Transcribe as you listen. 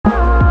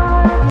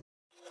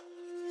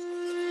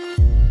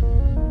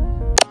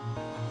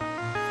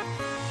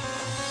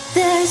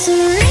There's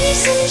a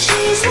reason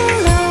she's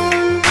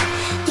alone.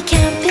 You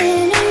can't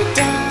pin her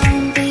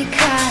down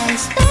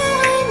because no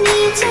one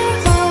needs her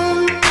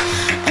home.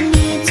 I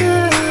need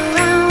her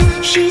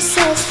around. She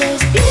says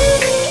there's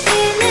beauty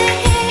in the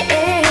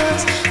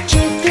hills,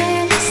 chip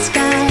in the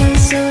sky.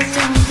 So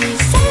don't be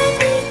sad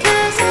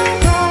because I'm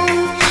wrong.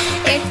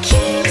 It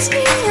keeps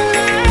me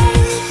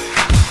alive.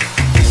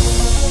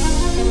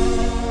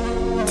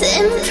 To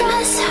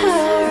impress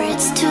her,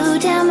 it's too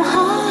damn hard.